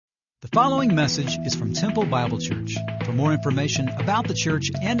The following message is from Temple Bible Church. For more information about the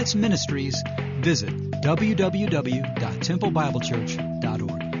church and its ministries, visit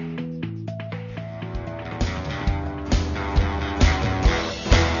www.templebiblechurch.org.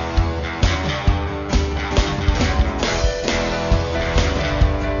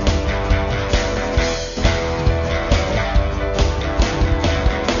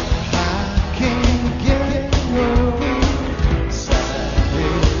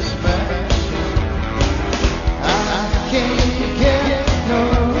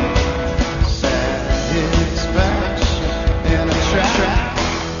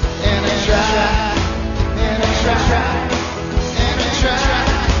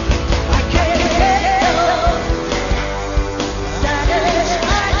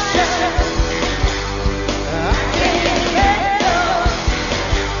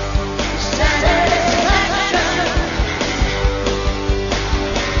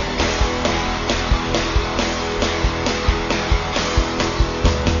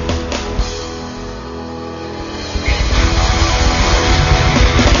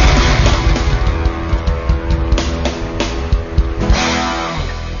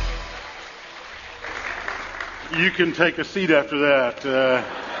 You can take a seat after that.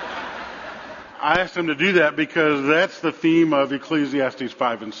 I asked him to do that because that's the theme of Ecclesiastes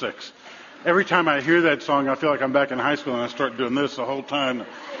 5 and 6. Every time I hear that song, I feel like I'm back in high school and I start doing this the whole time.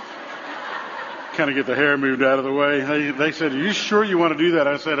 Kind of get the hair moved out of the way. They said, "Are you sure you want to do that?"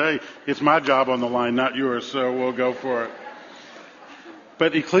 I said, "Hey, it's my job on the line, not yours, so we'll go for it."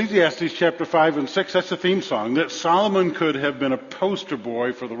 But Ecclesiastes chapter 5 and 6, that's the theme song. That Solomon could have been a poster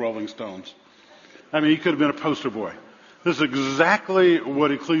boy for the Rolling Stones. I mean, he could have been a poster boy. This is exactly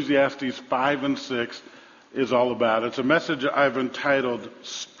what Ecclesiastes 5 and 6 is all about. It's a message I've entitled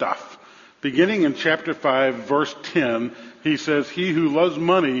Stuff. Beginning in chapter 5, verse 10, he says, "He who loves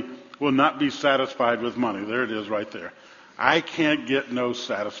money will not be satisfied with money." There it is right there. I can't get no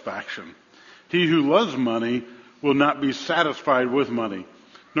satisfaction. He who loves money will not be satisfied with money,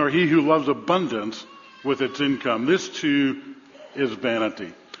 nor he who loves abundance with its income. This too is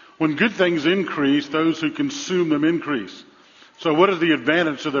vanity. When good things increase, those who consume them increase. So what is the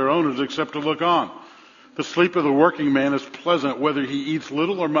advantage to their owners except to look on? The sleep of the working man is pleasant, whether he eats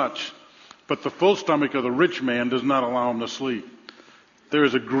little or much, but the full stomach of the rich man does not allow him to sleep. There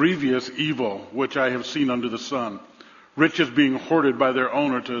is a grievous evil which I have seen under the sun, riches being hoarded by their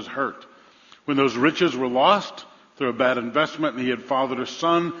owner to his hurt. When those riches were lost through a bad investment and he had fathered a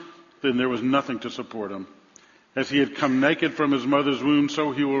son, then there was nothing to support him. As he had come naked from his mother's womb,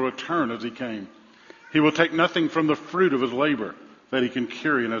 so he will return as he came. He will take nothing from the fruit of his labor that he can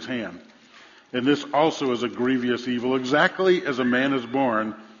carry in his hand. And this also is a grievous evil. Exactly as a man is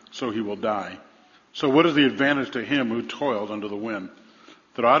born, so he will die. So what is the advantage to him who toiled under the wind?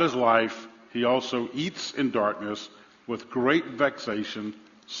 Throughout his life, he also eats in darkness with great vexation,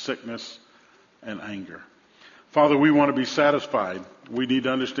 sickness, and anger. Father, we want to be satisfied. We need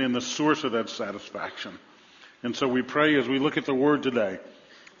to understand the source of that satisfaction. And so we pray as we look at the Word today,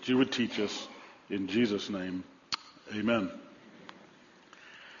 that you would teach us. In Jesus' name, amen.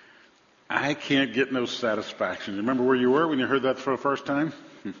 I can't get no satisfaction. You remember where you were when you heard that for the first time?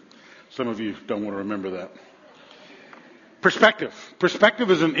 Some of you don't want to remember that. Perspective. Perspective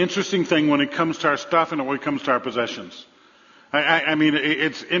is an interesting thing when it comes to our stuff and when it comes to our possessions. I mean,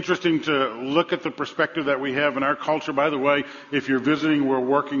 it's interesting to look at the perspective that we have in our culture. By the way, if you're visiting, we're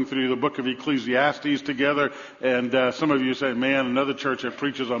working through the book of Ecclesiastes together. And some of you say, "Man, another church that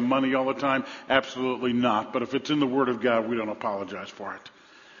preaches on money all the time." Absolutely not. But if it's in the Word of God, we don't apologize for it.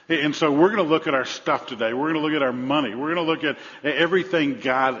 And so we're going to look at our stuff today. We're going to look at our money. We're going to look at everything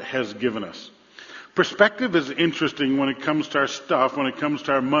God has given us. Perspective is interesting when it comes to our stuff, when it comes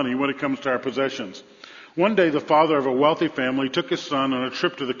to our money, when it comes to our possessions. One day, the father of a wealthy family took his son on a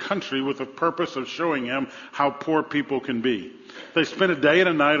trip to the country with the purpose of showing him how poor people can be. They spent a day and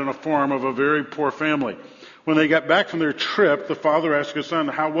a night on a farm of a very poor family. When they got back from their trip, the father asked his son,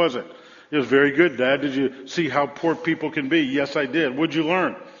 "How was it?" "It was very good, Dad. Did you see how poor people can be?" "Yes, I did." "What'd you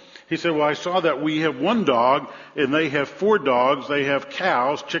learn?" He said, "Well, I saw that we have one dog and they have 4 dogs. They have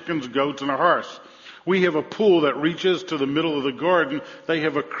cows, chickens, goats, and a horse. We have a pool that reaches to the middle of the garden. They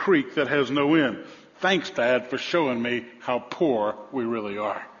have a creek that has no end. Thanks, Dad, for showing me how poor we really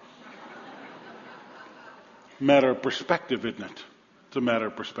are." Matter of perspective, isn't it? It's a matter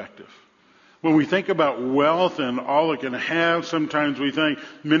of perspective. When we think about wealth and all it can have, sometimes we think,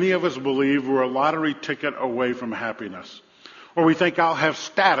 many of us believe we're a lottery ticket away from happiness. Or we think I'll have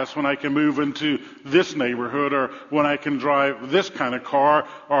status when I can move into this neighborhood, or when I can drive this kind of car,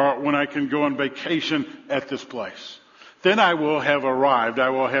 or when I can go on vacation at this place. then I will have arrived. I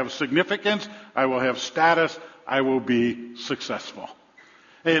will have significance. I will have status. I will be successful.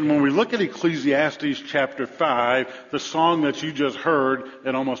 And when we look at Ecclesiastes chapter 5, the song that you just heard,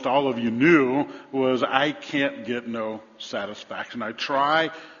 and almost all of you knew, was, I can't get no satisfaction. I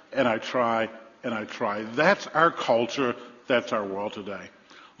try, and I try, and I try. That's our culture. That's our world today.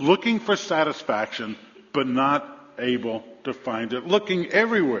 Looking for satisfaction, but not able to find it. Looking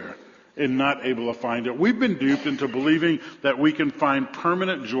everywhere and not able to find it. We've been duped into believing that we can find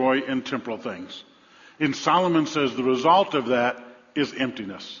permanent joy in temporal things. And Solomon says the result of that is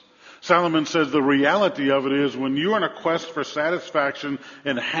emptiness. Solomon says the reality of it is when you're on a quest for satisfaction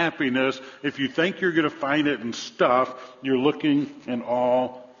and happiness, if you think you're going to find it in stuff, you're looking in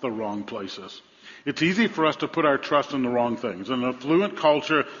all the wrong places. It's easy for us to put our trust in the wrong things. In an affluent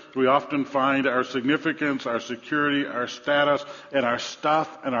culture, we often find our significance, our security, our status, and our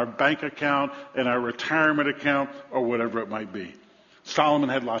stuff, and our bank account, and our retirement account, or whatever it might be. Solomon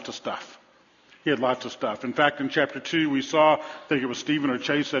had lots of stuff. He had lots of stuff. In fact, in chapter 2, we saw, I think it was Stephen or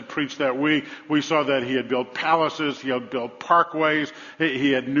Chase that preached that week, we saw that he had built palaces, he had built parkways,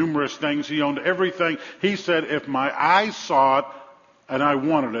 he had numerous things, he owned everything. He said, if my eyes saw it and I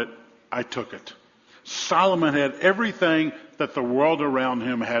wanted it, I took it. Solomon had everything that the world around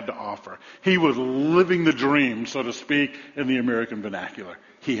him had to offer. He was living the dream, so to speak, in the American vernacular.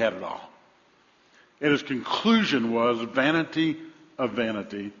 He had it all. And his conclusion was, vanity of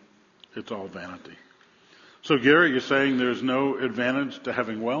vanity, it's all vanity. So Gary, you're saying there's no advantage to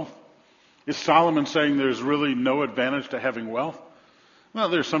having wealth? Is Solomon saying there's really no advantage to having wealth? Well,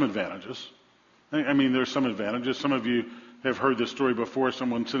 there's some advantages. I mean, there's some advantages. Some of you have heard this story before.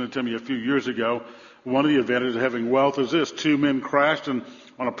 Someone sent it to me a few years ago. One of the advantages of having wealth is this. 2 men crashed in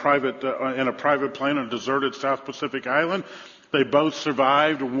a private plane on a deserted South Pacific island. They both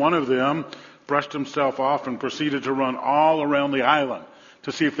survived. One of them brushed himself off and proceeded to run all around the island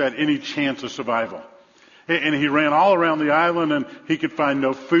to see if they had any chance of survival. And he ran all around the island and he could find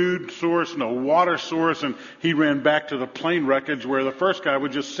no food source, no water source, and he ran back to the plane wreckage where the first guy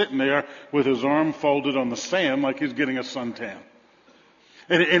was just sitting there with his arm folded on the sand like he's getting a suntan.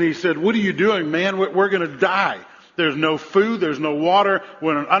 And he said, what are you doing, man? We're going to die. There's no food, there's no water,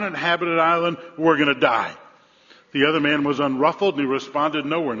 we're on an uninhabited island, we're going to die. The other man was unruffled and he responded,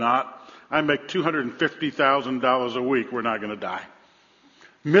 no, we're not. I make $250,000 a week, we're not going to die.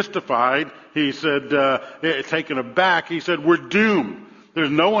 Mystified, he said, taken aback, he said, we're doomed. There's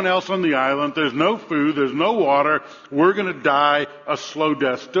no one else on the island. There's no food. There's no water. We're going to die a slow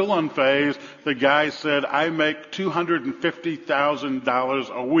death. Still unfazed, the guy said, I make $250,000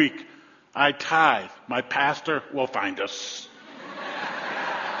 a week. I tithe. My pastor will find us.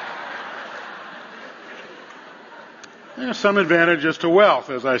 There's some advantages to wealth,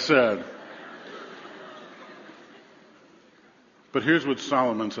 as I said. But here's what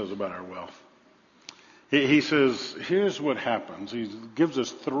Solomon says about our wealth. He says, here's what happens. He gives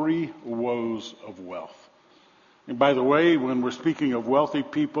us 3 woes of wealth. And by the way, when we're speaking of wealthy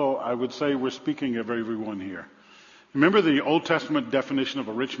people, I would say we're speaking of everyone here. Remember the Old Testament definition of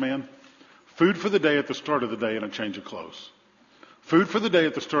a rich man? Food for the day at the start of the day and a change of clothes. Food for the day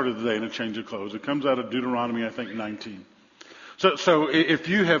at the start of the day and a change of clothes. It comes out of Deuteronomy, I think, 19. So if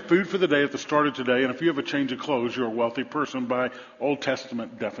you have food for the day at the start of today, and if you have a change of clothes, you're a wealthy person by Old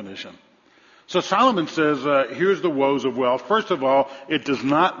Testament definition. So Solomon says, here's the woes of wealth. First of all, it does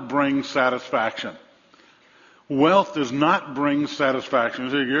not bring satisfaction. Wealth does not bring satisfaction.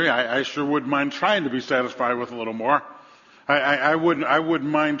 You say, Gary, I sure wouldn't mind trying to be satisfied with a little more. I wouldn't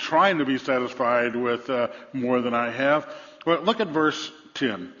mind trying to be satisfied with more than I have. But look at verse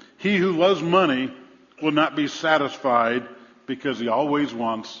 10. He who loves money will not be satisfied because he always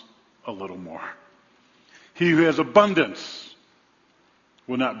wants a little more. He who has abundance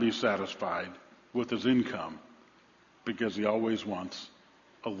will not be satisfied with his income because he always wants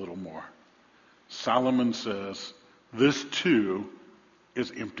a little more. Solomon says this too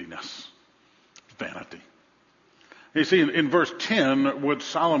is emptiness, vanity. You see, in verse 10, what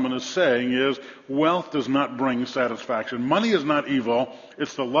Solomon is saying is wealth does not bring satisfaction. Money is not evil.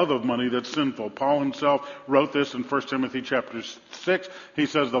 It's the love of money that's sinful. Paul himself wrote this in 1 Timothy chapter 6. He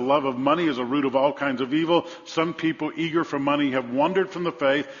says the love of money is a root of all kinds of evil. Some people eager for money have wandered from the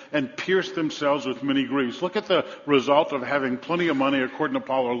faith and pierced themselves with many griefs. Look at the result of having plenty of money according to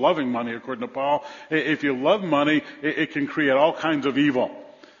Paul, or loving money according to Paul. If you love money, it can create all kinds of evil.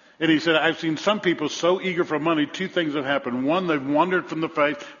 And he said, I've seen some people so eager for money, 2 things have happened. One, they've wandered from the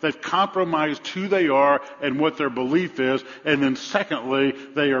faith. They've compromised who they are and what their belief is. And then secondly,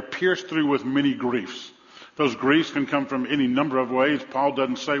 they are pierced through with many griefs. Those griefs can come from any number of ways. Paul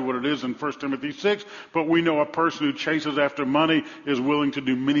doesn't say what it is in 1 Timothy 6, but we know a person who chases after money is willing to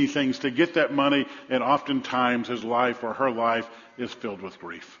do many things to get that money, and oftentimes his life or her life is filled with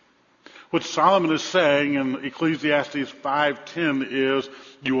grief. What Solomon is saying in Ecclesiastes 5:10 is,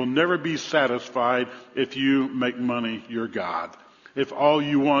 you will never be satisfied if you make money your God. If all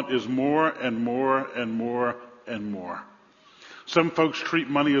you want is more and more and more and more. Some folks treat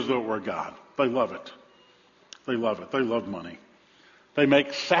money as though it were God. They love it. They love it. They love money. They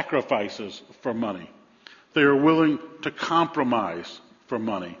make sacrifices for money. They are willing to compromise for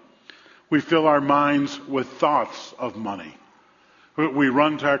money. We fill our minds with thoughts of money. We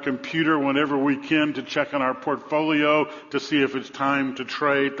run to our computer whenever we can to check on our portfolio to see if it's time to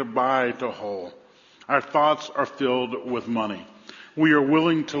trade, to buy, to hold. Our thoughts are filled with money. We are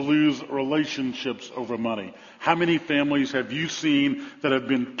willing to lose relationships over money. How many families have you seen that have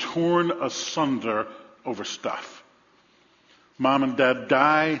been torn asunder over stuff? Mom and dad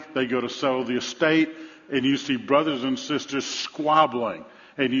die, they go to settle the estate, and you see brothers and sisters squabbling,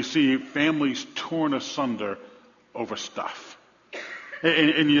 and you see families torn asunder over stuff.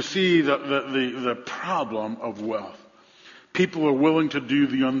 And you see the problem of wealth. People are willing to do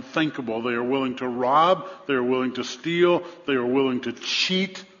the unthinkable. They are willing to rob. They are willing to steal. They are willing to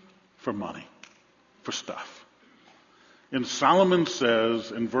cheat for money, for stuff. And Solomon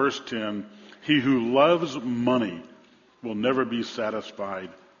says in verse 10, he who loves money will never be satisfied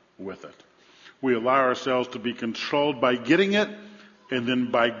with it. We allow ourselves to be controlled by getting it and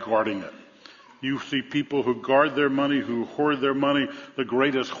then by guarding it. You see people who guard their money, who hoard their money. The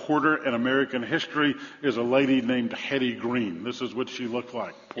greatest hoarder in American history is a lady named Hetty Green. This is what she looked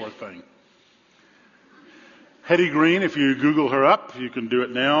like. Poor thing. Hetty Green, if you Google her up, you can do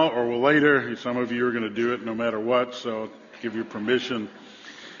it now or later. Some of you are going to do it no matter what, so I'll give you permission.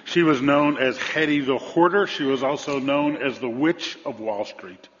 She was known as Hetty the Hoarder. She was also known as the Witch of Wall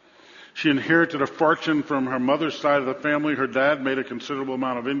Street. She inherited a fortune from her mother's side of the family. Her dad made a considerable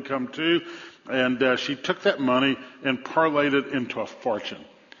amount of income too. And she took that money and parlayed it into a fortune.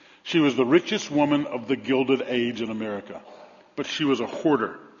 She was the richest woman of the Gilded Age in America. But she was a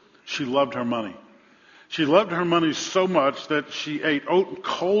hoarder. She loved her money. She loved her money so much that she ate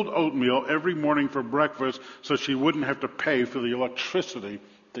cold oatmeal every morning for breakfast so she wouldn't have to pay for the electricity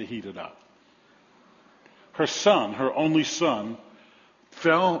to heat it up. Her son, her only son,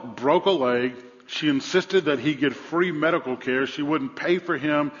 broke a leg. She insisted that he get free medical care. She wouldn't pay for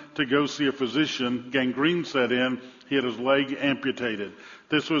him to go see a physician. Gangrene set in. He had his leg amputated.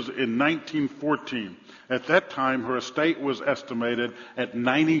 This was in 1914. At that time, her estate was estimated at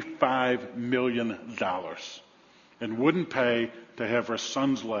 $95 million and wouldn't pay to have her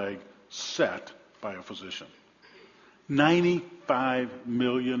son's leg set by a physician. $95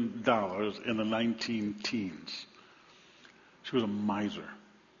 million in the 19-teens. She was a miser.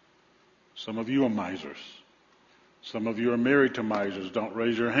 Some of you are misers. Some of you are married to misers. Don't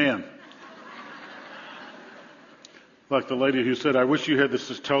raise your hand. Like the lady who said, I wish you had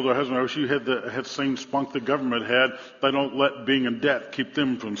this, tell her husband, I wish you had the same spunk the government had. They don't let being in debt keep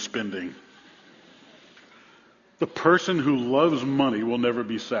them from spending. The person who loves money will never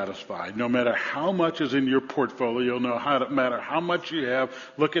be satisfied. No matter how much is in your portfolio, no matter how much you have,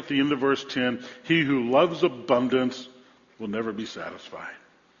 look at the end of verse 10. He who loves abundance will never be satisfied.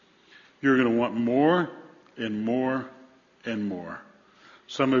 You're going to want more and more and more.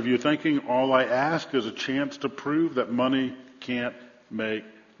 Some of you thinking, all I ask is a chance to prove that money can't make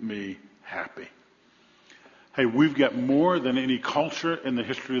me happy. Hey, we've got more than any culture in the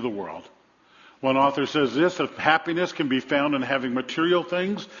history of the world. One author says this, if happiness can be found in having material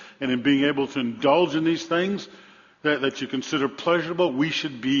things and in being able to indulge in these things that you consider pleasurable, we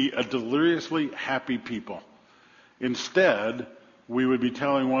should be a deliriously happy people. Instead, we would be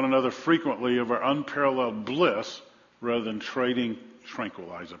telling one another frequently of our unparalleled bliss rather than trading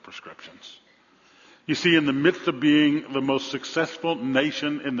tranquilizer prescriptions. You see, in the midst of being the most successful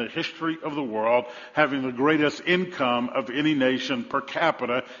nation in the history of the world, having the greatest income of any nation per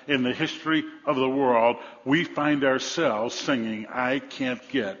capita in the history of the world, we find ourselves singing, I can't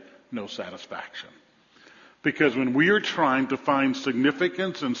get no satisfaction. Because when we are trying to find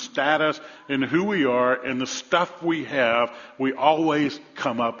significance and status in who we are and the stuff we have, we always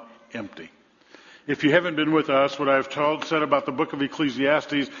come up empty. If you haven't been with us, what I've said about the book of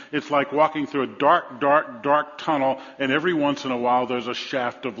Ecclesiastes, it's like walking through a dark, dark, dark tunnel, and every once in a while there's a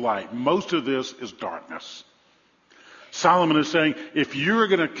shaft of light. Most of this is darkness. Solomon is saying, if you're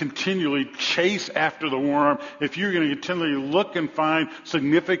going to continually chase after the worm, if you're going to continually look and find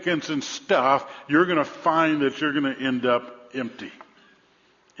significance in stuff, you're going to find that you're going to end up empty.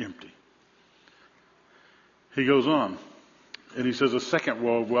 Empty. He goes on, and he says a second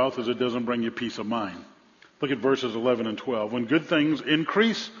woe of wealth is it doesn't bring you peace of mind. Look at verses 11 and 12. When good things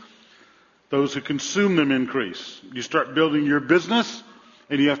increase, those who consume them increase. You start building your business,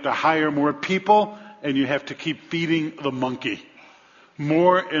 and you have to hire more people, and you have to keep feeding the monkey.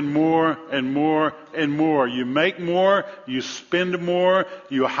 More and more and more and more. You make more, you spend more,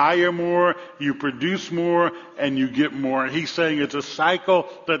 you hire more, you produce more, and you get more. He's saying it's a cycle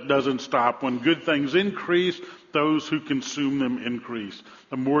that doesn't stop. When good things increase, those who consume them increase.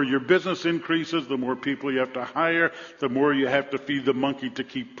 The more your business increases, the more people you have to hire, the more you have to feed the monkey to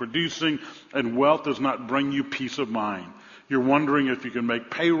keep producing, and wealth does not bring you peace of mind. You're wondering if you can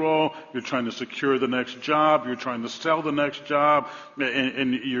make payroll, you're trying to secure the next job, you're trying to sell the next job,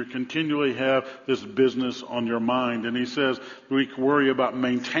 and you continually have this business on your mind. And he says, we worry about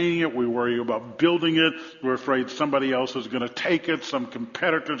maintaining it, we worry about building it, we're afraid somebody else is going to take it, some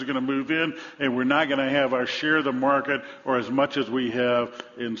competitors are going to move in, and we're not going to have our share of the market or as much as we have,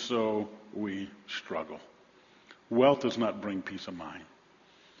 and so we struggle. Wealth does not bring peace of mind.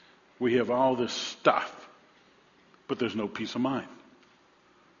 We have all this stuff, but there's no peace of mind.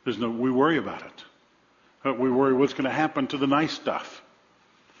 We worry about it. We worry what's going to happen to the nice stuff.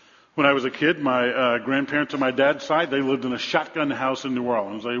 When I was a kid, my grandparents on my dad's side, they lived in a shotgun house in New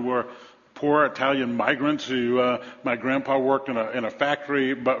Orleans. They were poor Italian migrants who, my grandpa worked in a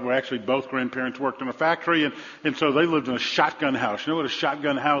factory, but actually both grandparents worked in a factory, and so they lived in a shotgun house. You know what a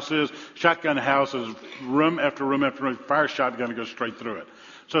shotgun house is? Shotgun house is room after room after room. Fire shotgun goes straight through it.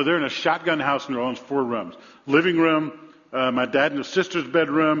 So they're in a shotgun house in New Orleans, 4 rooms. Living room, my dad and his sister's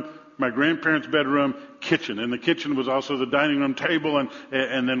bedroom, my grandparents' bedroom, kitchen. And the kitchen was also the dining room table,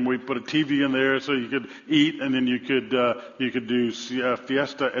 and then we put a TV in there so you could eat, and then you could do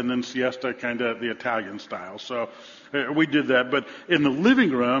fiesta and then siesta, kind of the Italian style. So we did that. But in the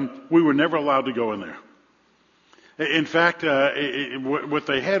living room, we were never allowed to go in there. In fact, what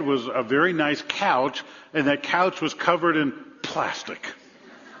they had was a very nice couch, and that couch was covered in plastic.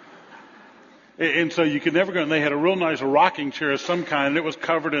 And so you could never go, and they had a real nice rocking chair of some kind, and it was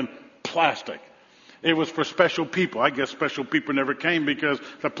covered in plastic. It was for special people. I guess special people never came because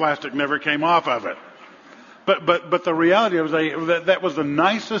the plastic never came off of it. But the reality was that was the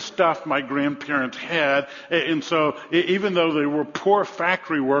nicest stuff my grandparents had, and so even though they were poor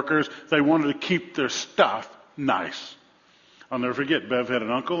factory workers, they wanted to keep their stuff nice. I'll never forget, Bev had an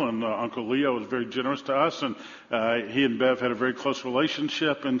uncle, and Uncle Leo was very generous to us, and he and Bev had a very close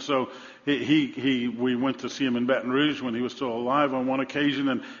relationship, and so we went to see him in Baton Rouge when he was still alive on one occasion,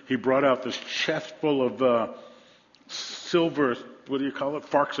 and he brought out this chest full of silver, what do you call it?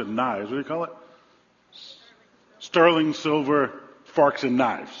 Forks and knives. What do you call it? Sterling silver forks and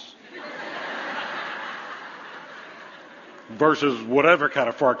knives. Versus whatever kind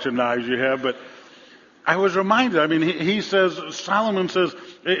of forks and knives you have, but I was reminded, he says, Solomon says,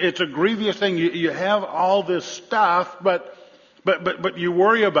 it's a grievous thing. You have all this stuff, but you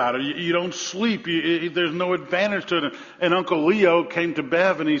worry about it. You don't sleep. There's no advantage to it. And Uncle Leo came to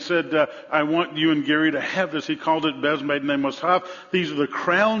Bev and he said, I want you and Gary to have this. He called it, Bev's maiden name was Huff. These are the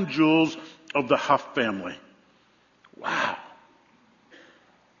crown jewels of the Huff family. Wow.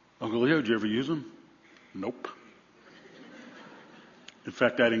 Uncle Leo, did you ever use them? Nope. In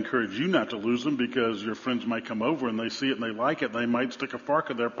fact, I'd encourage you not to lose them because your friends might come over and they see it and they like it and they might stick a fork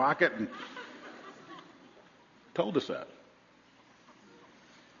in their pocket and told us that.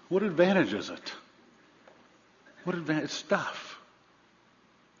 What advantage is it? What advantage? Stuff.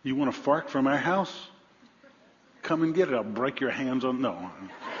 You want a fork from our house? Come and get it. I'll break your hands on. No.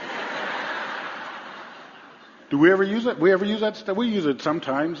 Do we ever use it? We ever use that stuff? We use it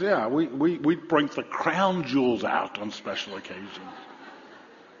sometimes, yeah. We bring the crown jewels out on special occasions.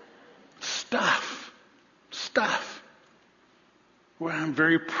 Stuff. Well, I'm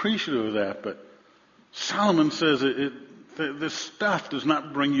very appreciative of that, but Solomon says this stuff does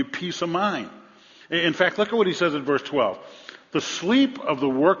not bring you peace of mind. In fact, look at what he says in verse 12. The sleep of the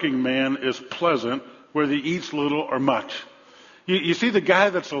working man is pleasant, whether he eats little or much. You see the guy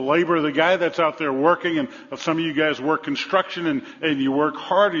that's a laborer, the guy that's out there working, and some of you guys work construction and you work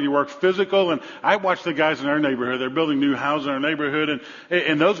hard and you work physical, and I watch the guys in our neighborhood, they're building new houses in our neighborhood,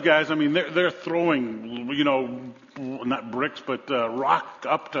 and those guys, they're throwing, not bricks, but rock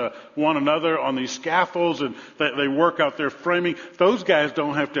up to one another on these scaffolds, and they work out there framing. Those guys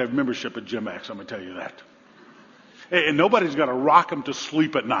don't have to have membership at Gym X, I'm going to tell you that. And nobody's got to rock them to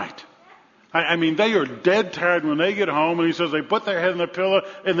sleep at night. They are dead tired when they get home, and he says they put their head in the pillow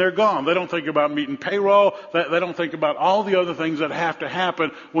and they're gone. They don't think about meeting payroll. They don't think about all the other things that have to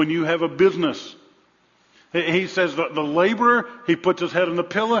happen when you have a business. He says the laborer, he puts his head in the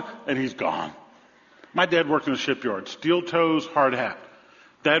pillow and he's gone. My dad worked in a shipyard, steel toes, hard hat.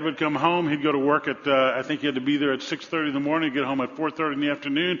 Dad would come home. He'd go to work at, I think he had to be there at 6:30 in the morning, he'd get home at 4:30 in the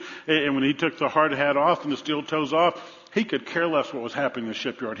afternoon. And when he took the hard hat off and the steel toes off, he could care less what was happening in the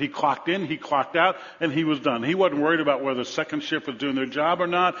shipyard. He clocked in, he clocked out, and he was done. He wasn't worried about whether the second shift was doing their job or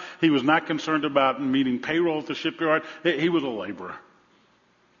not. He was not concerned about meeting payroll at the shipyard. He was a laborer.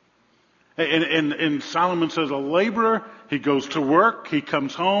 And Solomon says a laborer, he goes to work, he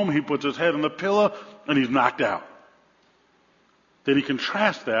comes home, he puts his head on the pillow, and he's knocked out. Then he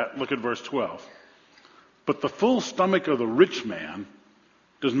contrasts that, look at verse 12. But the full stomach of the rich man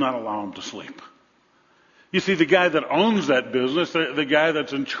does not allow him to sleep. You see, the guy that owns that business, the guy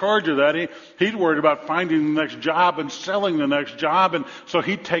that's in charge of that, he's worried about finding the next job and selling the next job. And so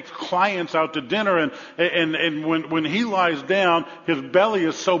he takes clients out to dinner. And when he lies down, his belly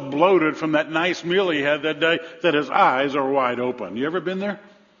is so bloated from that nice meal he had that day that his eyes are wide open. You ever been there?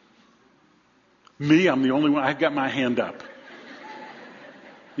 Me, I'm the only one. I've got my hand up.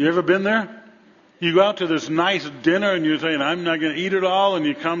 You ever been there? You go out to this nice dinner and you're saying, I'm not going to eat it all. And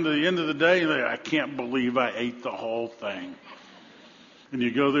you come to the end of the day and you're like, I can't believe I ate the whole thing. And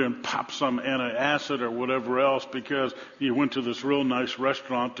you go there and pop some antacid or whatever else because you went to this real nice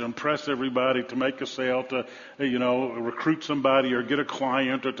restaurant to impress everybody, to make a sale, to, recruit somebody or get a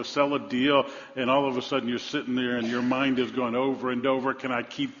client or to sell a deal. And all of a sudden you're sitting there and your mind is going over and over. Can I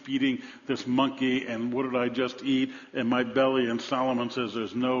keep feeding this monkey? And what did I just eat? And my belly. And Solomon says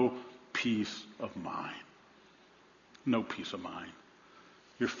there's no peace of mind. No peace of mind.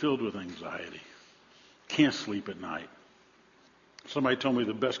 You're filled with anxiety. Can't sleep at night. Somebody told me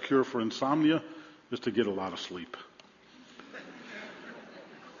the best cure for insomnia is to get a lot of sleep.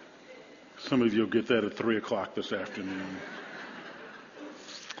 Some of you will get that at 3 o'clock this afternoon.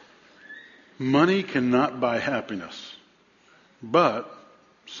 Money cannot buy happiness, but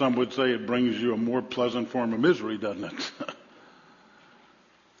some would say it brings you a more pleasant form of misery, doesn't it?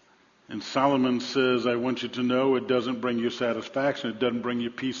 And Solomon says, I want you to know it doesn't bring you satisfaction. It doesn't bring you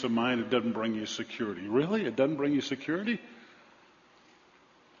peace of mind. It doesn't bring you security. Really? It doesn't bring you security?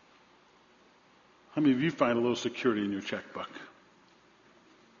 How many of you find a little security in your checkbook?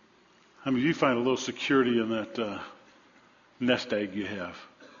 How many of you find a little security in that nest egg you have?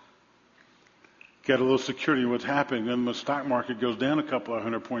 Get a little security in what's happening. Then when the stock market goes down a couple of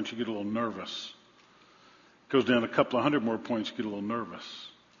 100 points, you get a little nervous. Goes down a couple of 100 more points, you get a little nervous.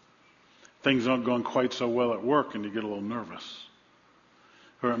 Things aren't going quite so well at work and you get a little nervous.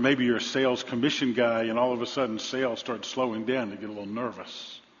 Or maybe you're a sales commission guy and all of a sudden sales start slowing down, you get a little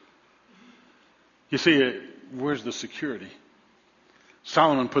nervous. You see, where's the security?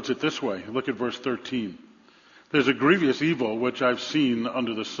 Solomon puts it this way. Look at verse 13. There's a grievous evil which I've seen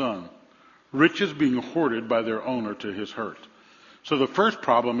under the sun. Riches being hoarded by their owner to his hurt. So the first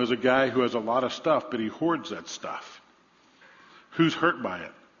problem is a guy who has a lot of stuff, but he hoards that stuff. Who's hurt by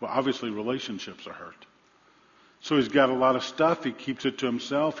it? Well, obviously relationships are hurt. So he's got a lot of stuff. He keeps it to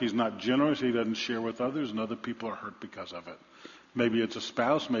himself. He's not generous. He doesn't share with others, and other people are hurt because of it. Maybe it's a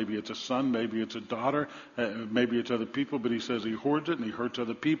spouse, maybe it's a son, maybe it's a daughter, maybe it's other people, but he says he hoards it and he hurts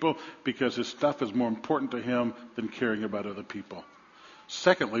other people because his stuff is more important to him than caring about other people.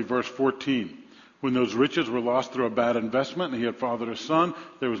 Secondly, verse 14. When those riches were lost through a bad investment and he had fathered a son,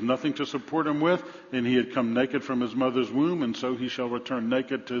 there was nothing to support him with, and he had come naked from his mother's womb, and so he shall return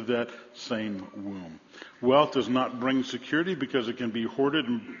naked to that same womb. Wealth does not bring security because it can be hoarded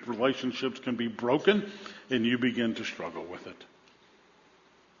and relationships can be broken, and you begin to struggle with it.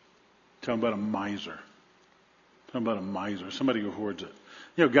 Tell them about a miser. Tell them about a miser, somebody who hoards it.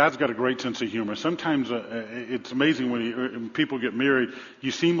 You know, God's got a great sense of humor. Sometimes it's amazing when people get married,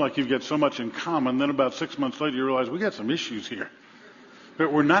 you seem like you've got so much in common, then about 6 months later you realize we got some issues here.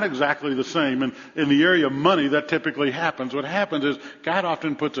 But we're not exactly the same. And in the area of money, that typically happens. What happens is God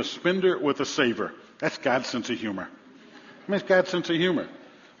often puts a spender with a saver. That's God's sense of humor. I mean, it's God's sense of humor.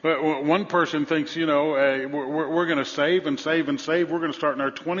 But one person thinks, we're going to save and save and save. We're going to start in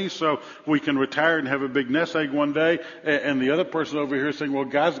our 20s so we can retire and have a big nest egg one day. And the other person over here is saying, well,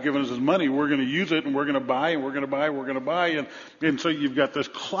 God's given us his money. We're going to use it and we're going to buy and we're going to buy and we're going to buy. And so you've got this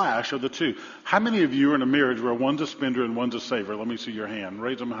clash of the two. How many of you are in a marriage where one's a spender and one's a saver? Let me see your hand.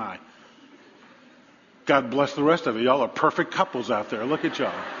 Raise them high. God bless the rest of you. Y'all are perfect couples out there. Look at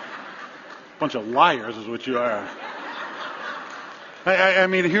y'all. Bunch of liars is what you are. I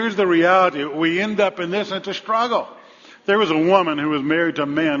mean, here's the reality. We end up in this, and it's a struggle. There was a woman who was married to a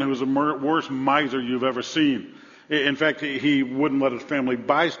man who was the worst miser you've ever seen. In fact, he wouldn't let his family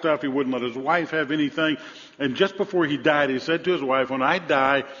buy stuff. He wouldn't let his wife have anything. And just before he died, he said to his wife, when I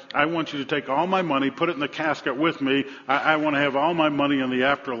die, I want you to take all my money, put it in the casket with me. I want to have all my money in the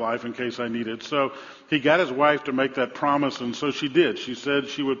afterlife in case I need it. So he got his wife to make that promise, and so she did. She said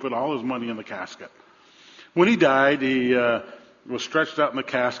she would put all his money in the casket. When he died, he was stretched out in the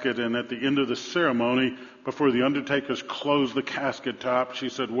casket, and at the end of the ceremony, before the undertakers closed the casket top, she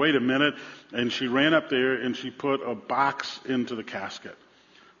said, wait a minute, and she ran up there and she put a box into the casket.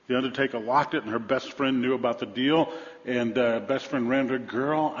 The undertaker locked it, and her best friend knew about the deal, and best friend ran to her,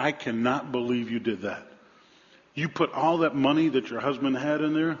 girl, I cannot believe you did that. You put all that money that your husband had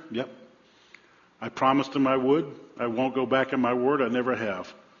in there? Yep. I promised him I would. I won't go back on my word. I never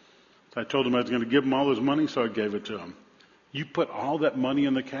have. I told him I was going to give him all his money, so I gave it to him. You put all that money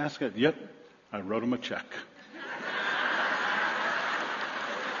in the casket? Yep. I wrote him a check.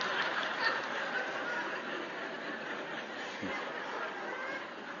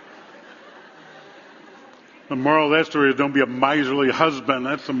 The moral of that story is don't be a miserly husband.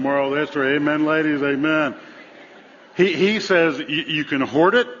 That's the moral of that story. Amen, ladies. Amen. He says you can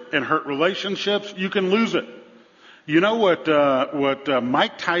hoard it and hurt relationships. You can lose it. You know what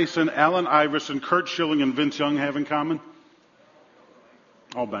Mike Tyson, Allen Iverson, Curt Schilling, and Vince Young have in common?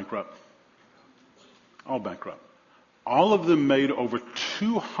 All bankrupt. All bankrupt. All of them made over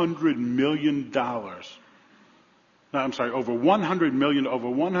 $200 million. No, I'm sorry, over $100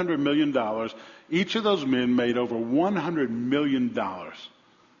 million. Each of those men made over $100 million.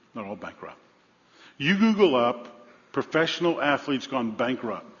 They're all bankrupt. You Google up professional athletes gone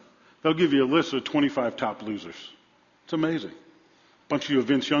bankrupt. They'll give you a list of 25 top losers. It's amazing. A bunch of you are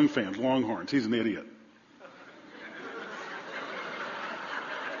Vince Young fans, Longhorns. He's an idiot.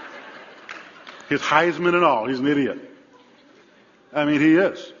 His Heisman and all, he's an idiot. I mean, he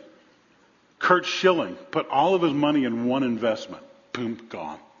is. Curt Schilling put all of his money in one investment. Boom,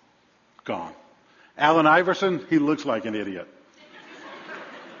 gone. Gone. Allen Iverson, he looks like an idiot.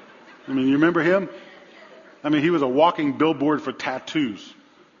 I mean, you remember him? I mean, he was a walking billboard for tattoos.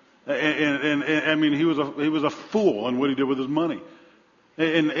 And I mean, he was a fool on what he did with his money.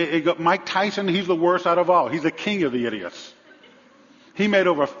 And Mike Tyson, he's the worst out of all. He's the king of the idiots. He made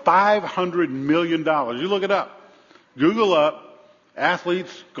over $500 million. You look it up. Google up,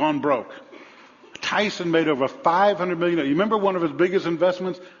 athletes gone broke. Tyson made over $500 million. You remember one of his biggest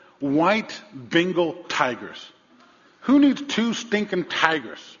investments? White Bengal tigers. Who needs two stinking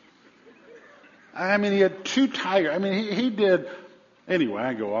tigers? I mean, he had two tigers. I mean, he did. Anyway,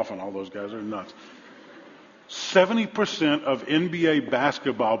 I go off on all those guys. They're nuts. 70% of NBA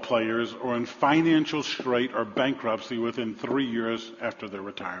basketball players are in financial strait or bankruptcy within 3 years after their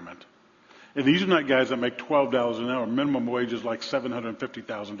retirement. And these are not guys that make $12 an hour. Minimum wage is like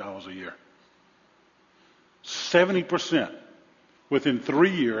 $750,000 a year. 70% within 3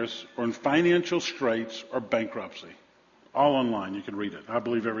 years are in financial straits or bankruptcy. All online. You can read it. I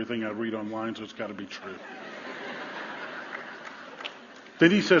believe everything I read online, so it's got to be true. Then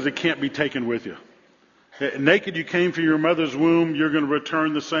he says it can't be taken with you. Naked you came from your mother's womb, you're going to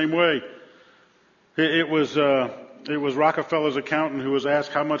return the same way. It was Rockefeller's accountant who was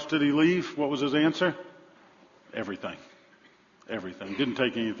asked how much did he leave. What was his answer? Everything. Everything. Didn't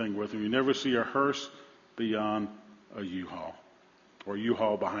take anything with him. You never see a hearse beyond a U-Haul or a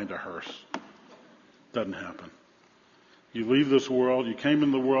U-Haul behind a hearse. Doesn't happen. You leave this world, you came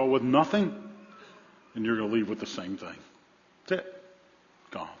in the world with nothing, and you're going to leave with the same thing. That's it.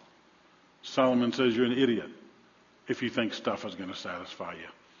 Gone. Solomon says you're an idiot if you think stuff is going to satisfy you.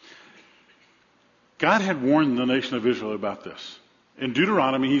 God had warned the nation of Israel about this. In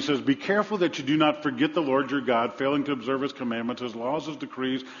Deuteronomy, he says, be careful that you do not forget the Lord your God, failing to observe his commandments, his laws, his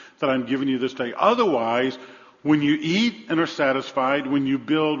decrees that I'm giving you this day. Otherwise, when you eat and are satisfied, when you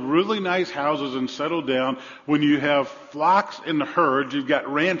build really nice houses and settle down, when you have flocks and herds, you've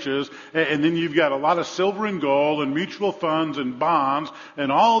got ranches, and then you've got a lot of silver and gold and mutual funds and bonds,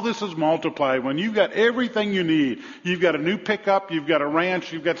 and all this is multiplied. When you've got everything you need, you've got a new pickup, you've got a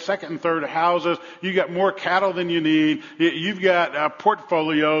ranch, you've got second and third houses, you've got more cattle than you need, you've got a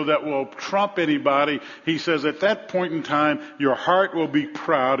portfolio that will trump anybody. He says at that point in time, your heart will be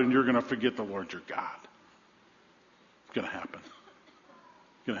proud and you're going to forget the Lord your God. It's going to happen.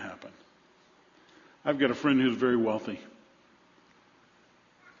 It's going to happen. I've got a friend who's very wealthy.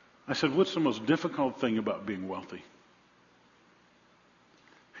 I said, what's the most difficult thing about being wealthy?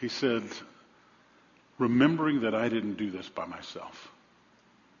 He said, remembering that I didn't do this by myself.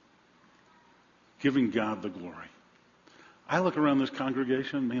 Giving God the glory. I look around this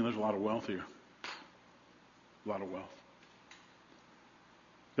congregation, man, there's a lot of wealth here. A lot of wealth.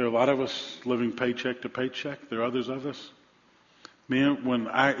 There are a lot of us living paycheck to paycheck. There are others of us. Man,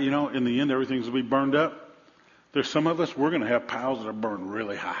 in the end, everything's going to be burned up. There's some of us, we're going to have piles that are burned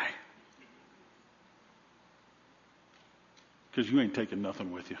really high. Because you ain't taking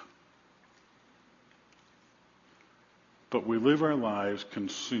nothing with you. But we live our lives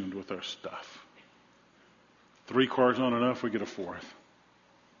consumed with our stuff. 3 cars aren't enough, we get a 4th.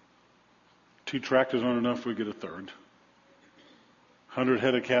 2 tractors aren't enough, we get a 3rd. 100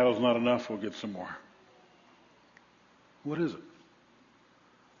 head of cattle is not enough, we'll get some more. What is it?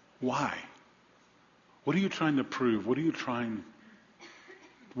 Why? What are you trying to prove? What void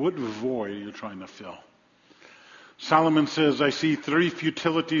are you trying to fill? Solomon says, I see 3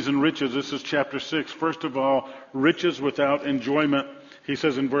 futilities in riches. This is chapter 6. First of all, riches without enjoyment. He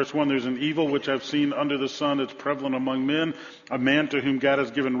says in verse 1, there's an evil which I've seen under the sun. It's prevalent among men. A man to whom God has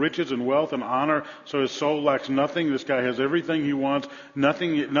given riches and wealth and honor, so his soul lacks nothing. This guy has everything he wants,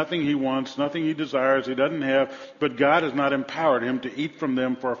 nothing he wants, nothing he desires, he doesn't have. But God has not empowered him to eat from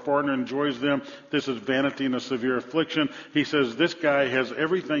them, for a foreigner enjoys them. This is vanity and a severe affliction. He says this guy has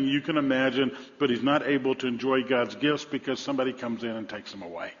everything you can imagine, but he's not able to enjoy God's gifts because somebody comes in and takes them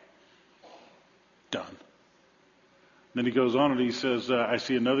away. Done. Then he goes on and he says, I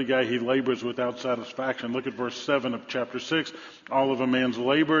see another guy, he labors without satisfaction. Look at verse 7 of chapter 6. All of a man's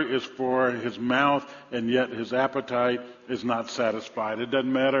labor is for his mouth, and yet his appetite is not satisfied. It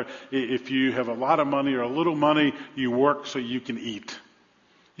doesn't matter if you have a lot of money or a little money, you work so you can eat.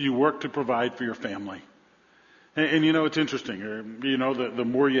 You work to provide for your family. And it's interesting. The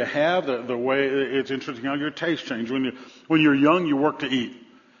more you have, the way it's interesting how your tastes change. When you're young, you work to eat.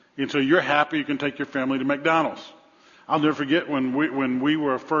 And so you're happy you can take your family to McDonald's. I'll never forget when we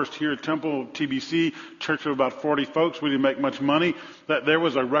were first here at Temple, TBC, church of about 40 folks. We didn't make much money. That there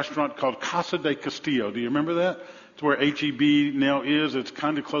was a restaurant called Casa de Castillo. Do you remember that? It's where HEB now is. It's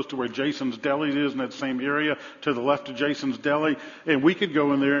kind of close to where Jason's Deli is in that same area to the left of Jason's Deli. And we could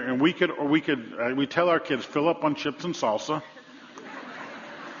go in there and we tell our kids, fill up on chips and salsa.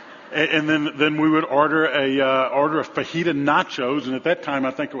 And then we would order a fajita nachos, and at that time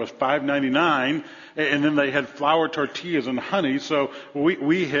I think it was $5.99. And then they had flour tortillas and honey. So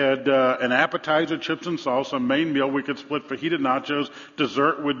we had an appetizer, chips and salsa, main meal. We could split fajita nachos.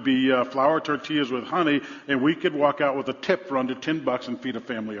 Dessert would be flour tortillas with honey, and we could walk out with a tip for under $10 and feed a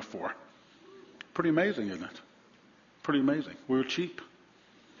family of 4. Pretty amazing, isn't it? Pretty amazing. We were cheap.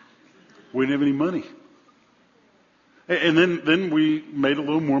 We didn't have any money. And then we made a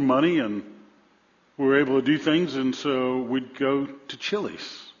little more money and we were able to do things, and so we'd go to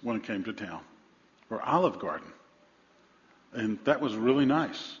Chili's when it came to town, or Olive Garden. And that was really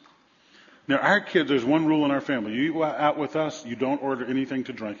nice. Now our kids, there's one rule in our family. You eat out with us, you don't order anything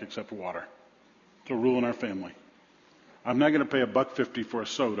to drink except water. It's a rule in our family. I'm not going to pay $1.50 for a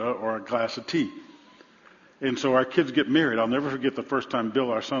soda or a glass of tea. And so our kids get married. I'll never forget the first time Bill,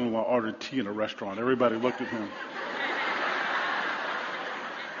 our son-in-law, ordered tea in a restaurant. Everybody looked at him.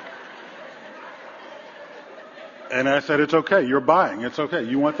 And I said, it's okay. You're buying. It's okay.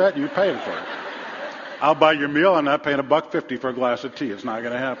 You want that? You pay it for it. I'll buy your meal. I'm not paying $1.50 for a glass of tea. It's not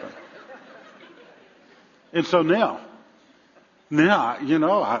going to happen. And so now,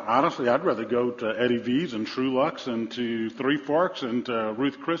 honestly, I'd rather go to Eddie V's and Truluck's and to Three Forks and to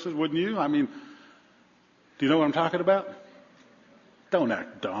Ruth Chris's, wouldn't you? I mean, do you know what I'm talking about? Don't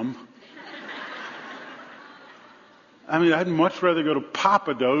act dumb. I mean, I'd much rather go to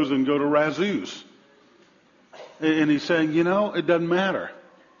Pappadeaux's than go to Razoo's. And he's saying, it doesn't matter.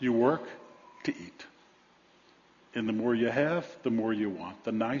 You work to eat. And the more you have, the more you want.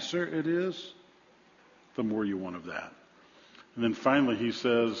 The nicer it is, the more you want of that. And then finally he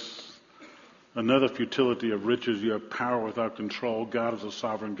says, another futility of riches, you have power without control. God is a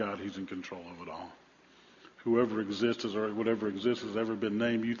sovereign God. He's in control of it all. Whoever exists or whatever exists has ever been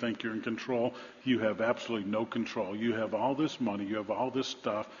named, you think you're in control. You have absolutely no control. You have all this money. You have all this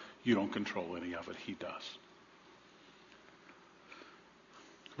stuff. You don't control any of it. He does.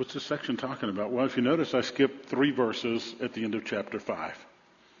 What's this section talking about? Well, if you notice, I skipped 3 verses at the end of chapter 5.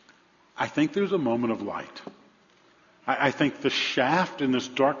 I think there's a moment of light. I think the shaft in this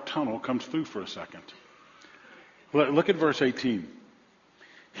dark tunnel comes through for a second. Look at verse 18.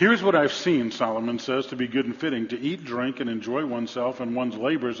 Here's what I've seen, Solomon says, to be good and fitting, to eat, drink, and enjoy oneself and one's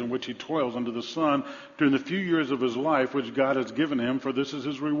labors in which he toils under the sun during the few years of his life which God has given him, for this is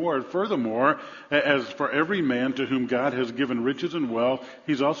his reward. Furthermore, as for every man to whom God has given riches and wealth,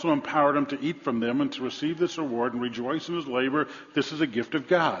 he's also empowered him to eat from them and to receive this reward and rejoice in his labor. This is a gift of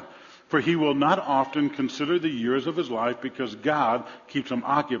God. For he will not often consider the years of his life, because God keeps him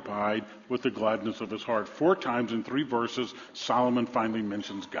occupied with the gladness of his heart. 4 times in 3 verses, Solomon finally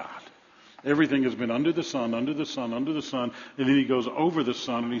mentions God. Everything has been under the sun, under the sun, under the sun. And then he goes over the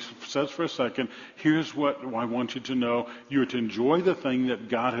sun and he says for a second, here's what I want you to know. You're to enjoy the thing that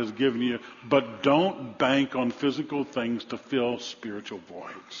God has given you, but don't bank on physical things to fill spiritual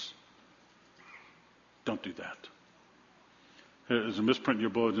voids. Don't do that. There's a misprint in your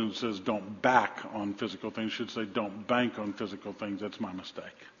bulletin that says don't back on physical things. It should say don't bank on physical things. That's my mistake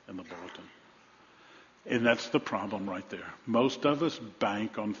in the bulletin. And that's the problem right there. Most of us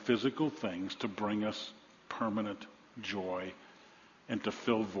bank on physical things to bring us permanent joy and to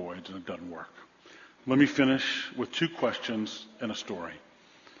fill voids, and it doesn't work. Let me finish with 2 questions and a story.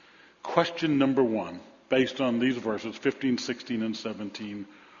 Question number 1, based on these verses, 15, 16, and 17.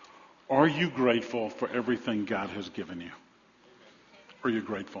 Are you grateful for everything God has given you? Are you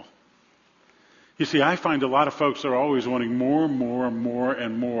grateful? You see, I find a lot of folks are always wanting more, more, more,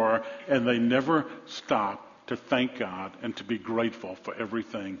 and more, and they never stop to thank God and to be grateful for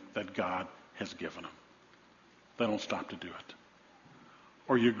everything that God has given them. They don't stop to do it.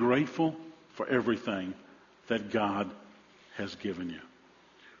 Are you grateful for everything that God has given you?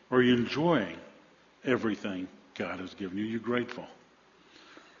 Are you enjoying everything God has given you? Are you grateful?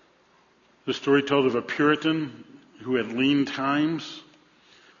 The story told of a Puritan who had lean times.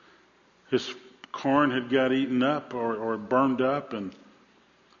 His corn had got eaten up or burned up, and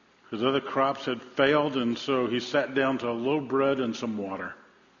his other crops had failed, and so he sat down to a little bread and some water.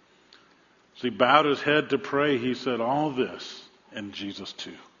 As he bowed his head to pray, he said, all this and Jesus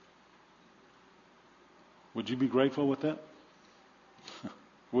too. Would you be grateful with that?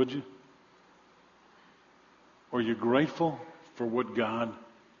 Would you? Are you grateful for what God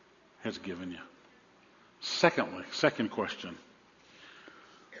has given you? Secondly, second question.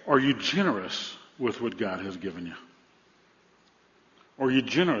 Are you generous with what God has given you? Are you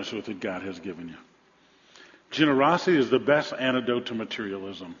generous with what God has given you? Generosity is the best antidote to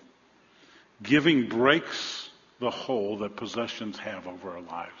materialism. Giving breaks the hold that possessions have over our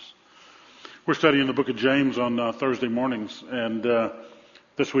lives. We're studying the book of James on Thursday mornings, and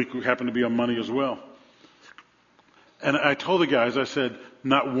this week we happen to be on money as well. And I told the guys, I said,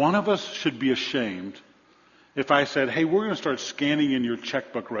 not one of us should be ashamed if I said, hey, we're going to start scanning in your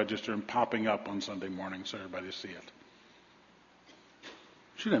checkbook register and popping up on Sunday morning so everybody see it. You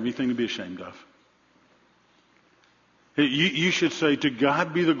shouldn't have anything to be ashamed of. You should say, to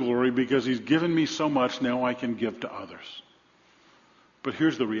God be the glory because he's given me so much, now I can give to others. But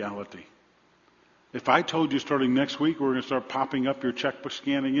here's the reality. If I told you starting next week we're going to start popping up your checkbook,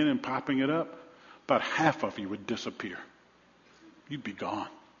 scanning in and popping it up, about half of you would disappear. You'd be gone.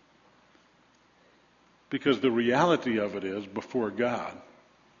 Because the reality of it is, before God,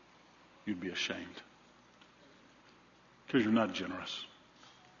 you'd be ashamed. Because you're not generous.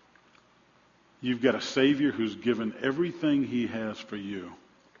 You've got a Savior who's given everything he has for you,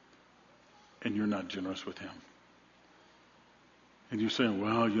 and you're not generous with him. And you're saying,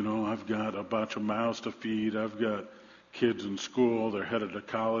 well, I've got a bunch of mouths to feed. I've got kids in school. They're headed to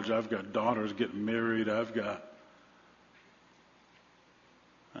college. I've got daughters getting married. I've got...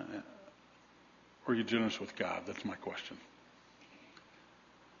 Are you generous with God? That's my question.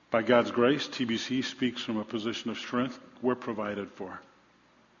 By God's grace, TBC speaks from a position of strength. We're provided for.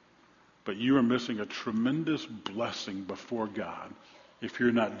 But you are missing a tremendous blessing before God if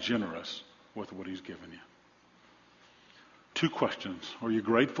you're not generous with what he's given you. 2 questions. Are you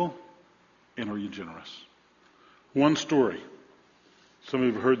grateful? And are you generous? 1 story. Some of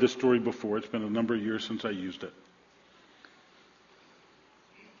you have heard this story before. It's been a number of years since I used it.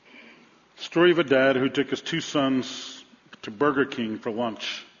 Story of a dad who took his 2 sons to Burger King for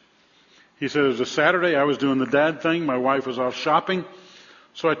lunch. He said, it was a Saturday. I was doing the dad thing. My wife was off shopping.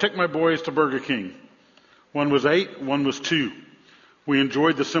 So I took my boys to Burger King. One was 8, one was 2. We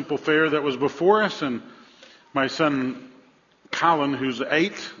enjoyed the simple fare that was before us, and my son Colin, who's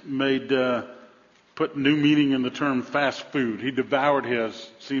 8, put new meaning in the term fast food. He devoured his,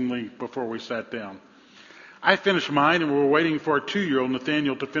 seemingly, before we sat down. I finished mine, and we were waiting for our 2-year-old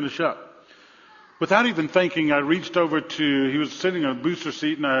Nathaniel to finish up. Without even thinking, I reached over he was sitting on a booster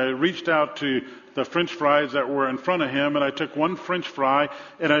seat, and I reached out to the French fries that were in front of him, and I took one French fry,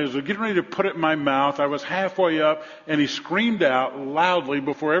 and I was getting ready to put it in my mouth. I was halfway up, and he screamed out loudly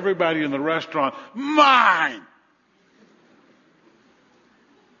before everybody in the restaurant, mine!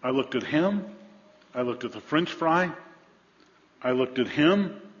 I looked at him. I looked at the French fry. I looked at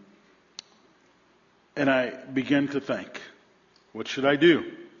him, and I began to think, what should I do?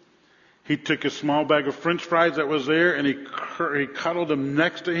 He took a small bag of French fries that was there and he cuddled them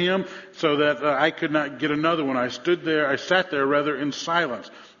next to him so that I could not get another one. I sat there in silence.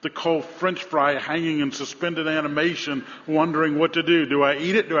 The cold French fry hanging in suspended animation, wondering what to do. Do I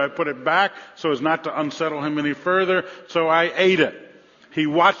eat it? Do I put it back so as not to unsettle him any further? So I ate it. He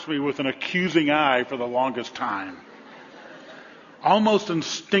watched me with an accusing eye for the longest time. Almost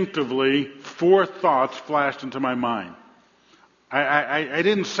instinctively, 4 thoughts flashed into my mind. I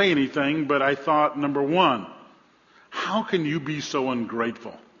didn't say anything, but I thought, number 1, how can you be so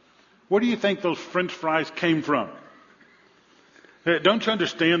ungrateful? Where do you think those French fries came from? Don't you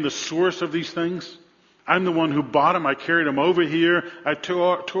understand the source of these things? I'm the one who bought them. I carried them over here. I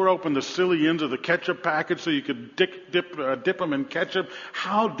tore open the silly ends of the ketchup package so you could dip them in ketchup.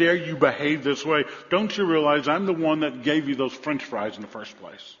 How dare you behave this way? Don't you realize I'm the one that gave you those French fries in the first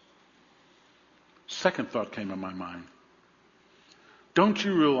place? Second thought came in my mind. Don't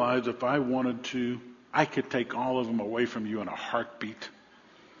you realize if I wanted to, I could take all of them away from you in a heartbeat?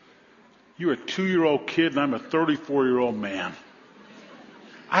 You're a 2-year-old kid and I'm a 34-year-old man.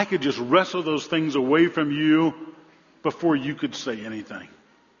 I could just wrestle those things away from you before you could say anything.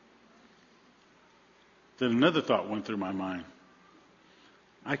 Then another thought went through my mind.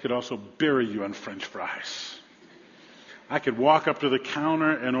 I could also bury you in French fries. I could walk up to the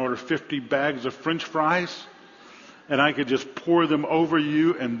counter and order 50 bags of French fries, and I could just pour them over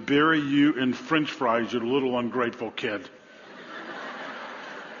you and bury you in French fries, you little ungrateful kid.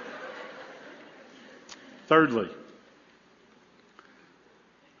 Thirdly,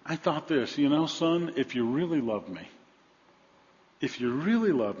 I thought this, son, if you really love me,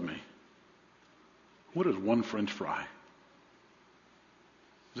 what is 1 French fry?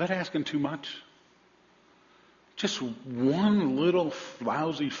 Is that asking too much? Just 1 little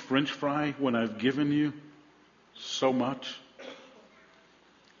lousy French fry when I've given you so much?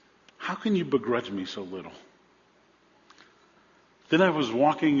 How can you begrudge me so little? Then I was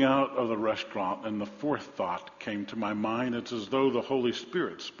walking out of the restaurant and the 4th thought came to my mind. It's as though the Holy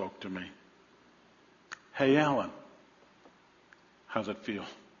Spirit spoke to me. Hey, Alan, how's it feel?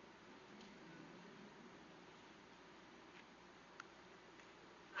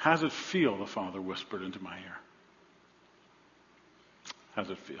 How's it feel? The Father whispered into my ear. How's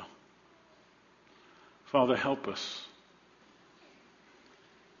it feel? Father, help us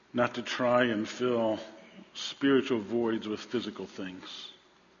not to try and fill spiritual voids with physical things.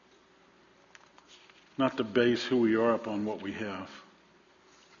 Not to base who we are upon what we have.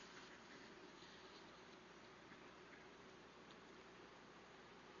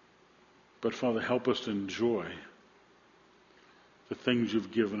 But Father, help us to enjoy the things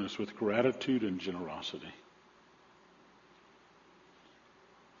you've given us with gratitude and generosity.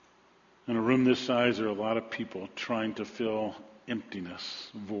 In a room this size, there are a lot of people trying to fill emptiness,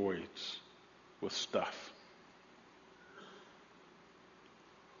 voids, with stuff.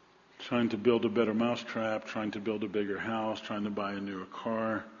 Trying to build a better mousetrap, trying to build a bigger house, trying to buy a newer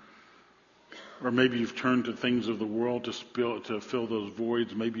car. Or maybe you've turned to things of the world to fill those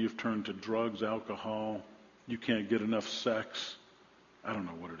voids. Maybe you've turned to drugs, alcohol. You can't get enough sex. I don't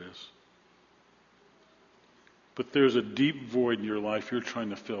know what it is. But there's a deep void in your life you're trying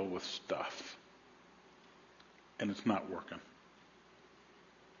to fill with stuff. And it's not working.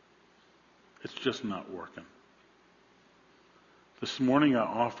 It's just not working. This morning I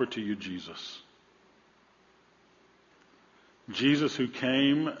offer to you Jesus. Jesus who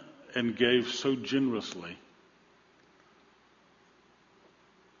came and gave so generously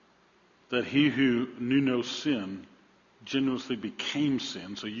that he who knew no sin generously became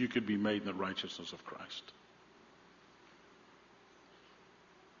sin so you could be made in the righteousness of Christ.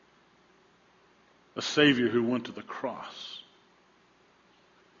 A Savior who went to the cross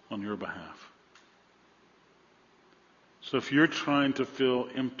on your behalf. So if you're trying to fill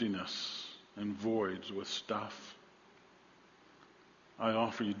emptiness and voids with stuff, I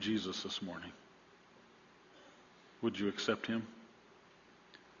offer you Jesus this morning. Would you accept him?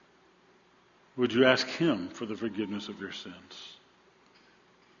 Would you ask him for the forgiveness of your sins?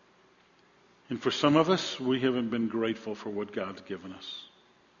 And for some of us, we haven't been grateful for what God's given us.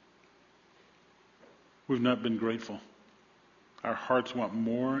 We've not been grateful. Our hearts want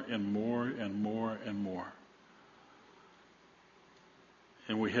more and more and more and more.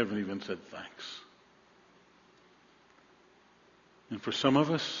 And we haven't even said thanks. And for some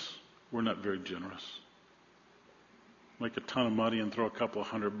of us, we're not very generous. Make a ton of money and throw a couple of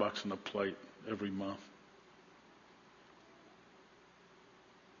 $100 in the plate every month.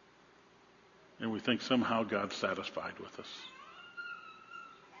 And we think somehow God's satisfied with us.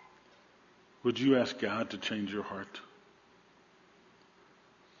 Would you ask God to change your heart?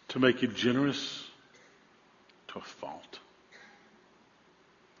 to make you generous to a fault.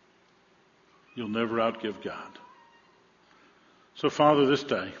 You'll never outgive God. So, Father, this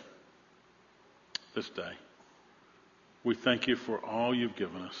day, we thank you for all you've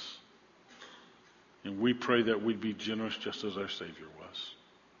given us. And we pray that we'd be generous just as our Savior was.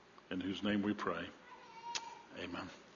 In whose name we pray. Amen.